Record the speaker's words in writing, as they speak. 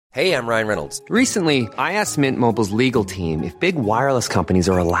Hey, I'm Ryan Reynolds. Recently, I asked Mint Mobile's legal team if big wireless companies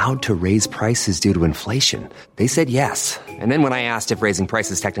are allowed to raise prices due to inflation. They said yes. And then when I asked if raising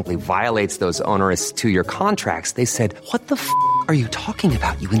prices technically violates those onerous two-year contracts, they said, "What the f*** are you talking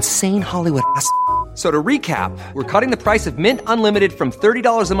about, you insane Hollywood ass?" So to recap, we're cutting the price of Mint Unlimited from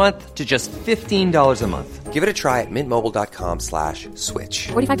 $30 a month to just $15 a month. Give it a try at mintmobile.com/switch.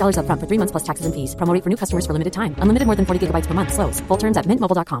 $45 up front for 3 months plus taxes and fees. Promo rate for new customers for limited time. Unlimited more than 40 gigabytes per month. Slows full terms at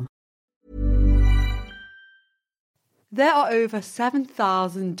mintmobile.com. There are over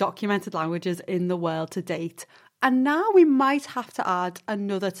 7,000 documented languages in the world to date. And now we might have to add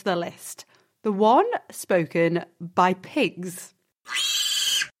another to the list. The one spoken by pigs.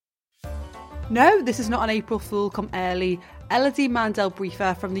 No, this is not an April Fool come early. Elodie Mandel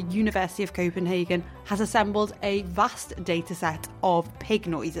Briefer from the University of Copenhagen has assembled a vast dataset of pig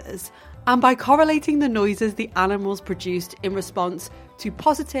noises. And by correlating the noises the animals produced in response to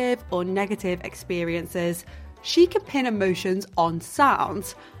positive or negative experiences, she can pin emotions on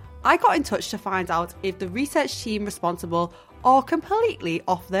sounds. I got in touch to find out if the research team responsible are completely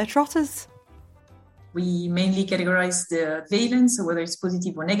off their trotters. We mainly categorize the valence, so whether it's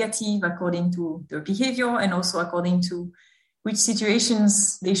positive or negative, according to their behavior and also according to which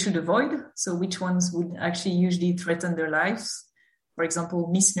situations they should avoid. So which ones would actually usually threaten their lives. For example,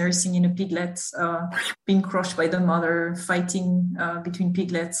 misnursing in a piglet, being crushed by the mother, fighting between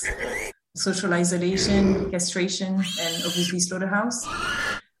piglets, social isolation, castration, and obviously slaughterhouse.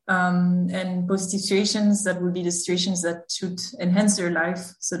 And positive situations, that would be the situations that should enhance their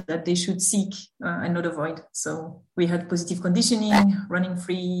life so that they should seek and not avoid. So we had positive conditioning, running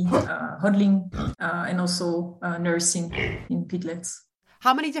free, huddling, and also nursing in piglets.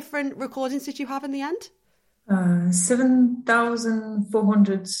 How many different recordings did you have in the end?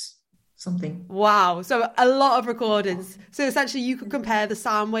 7,400 something. Wow, so a lot of recordings. So essentially you could compare the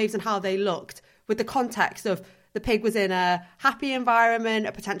sound waves and how they looked with the context of the pig was in a happy environment,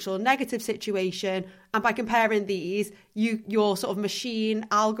 a potential negative situation, and by comparing these, your sort of machine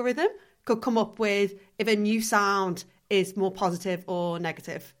algorithm could come up with if a new sound is more positive or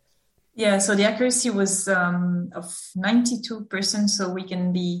negative. Yeah, so the accuracy was of 92%, so we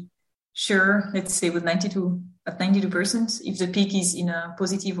can be sure, let's say with 92%, if the pig is in a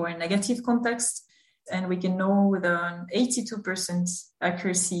positive or a negative context, and we can know with an 82%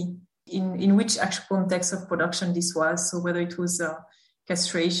 accuracy in which actual context of production this was, so whether it was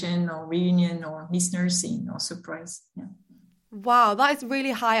castration or reunion or misnursing or surprise. Yeah. Wow, that is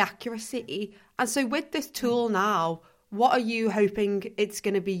really high accuracy. And so with this tool now, what are you hoping it's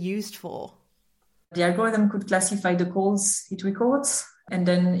going to be used for? The algorithm could classify the calls it records, and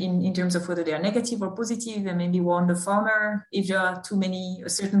then in terms of whether they are negative or positive, and maybe warn the farmer if there are a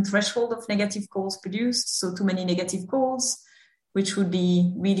certain threshold of negative calls produced, so too many negative calls, which would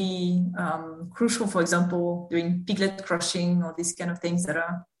be really crucial, for example, during piglet crushing or these kind of things that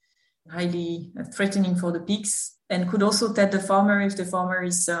are highly threatening for the pigs, and could also tell the farmer if the farmer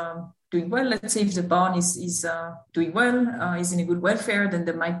is doing well. Let's say if the barn is doing well, is in a good welfare, then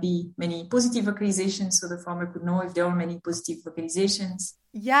there might be many positive vocalizations, so the farmer could know if there are many positive vocalizations.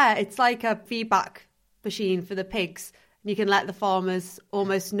 Yeah, it's like a feedback machine for the pigs. You can let the farmers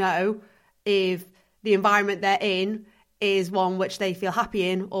almost know if the environment they're in is one which they feel happy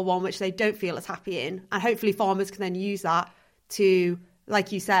in or one which they don't feel as happy in. And hopefully farmers can then use that to,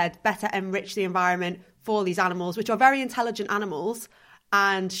 like you said, better enrich the environment for these animals, which are very intelligent animals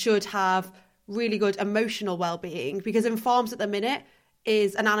and should have really good emotional well-being. Because in farms at the minute,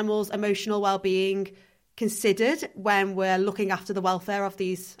 is an animal's emotional well-being considered when we're looking after the welfare of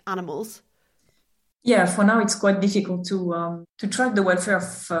these animals? Yeah, for now it's quite difficult to track the welfare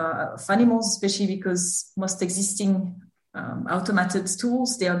of animals, especially because most existing automated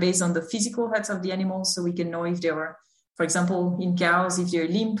tools, they are based on the physical health of the animals, so we can know if they are, for example, in cows, if they're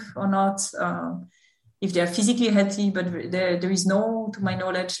limp or not, if they are physically healthy, but there is no, to my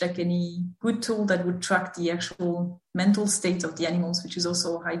knowledge, like any good tool that would track the actual mental state of the animals, which is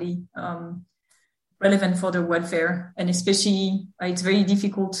also highly relevant for their welfare. And especially, it's very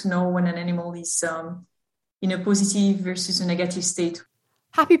difficult to know when an animal is in a positive versus a negative state.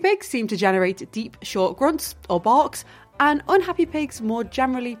 Happy pigs seem to generate deep, short grunts or barks, and unhappy pigs more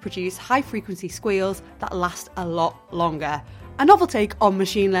generally produce high-frequency squeals that last a lot longer. A novel take on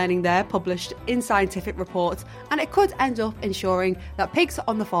machine learning there, published in Scientific Reports, and it could end up ensuring that pigs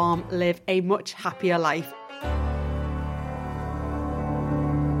on the farm live a much happier life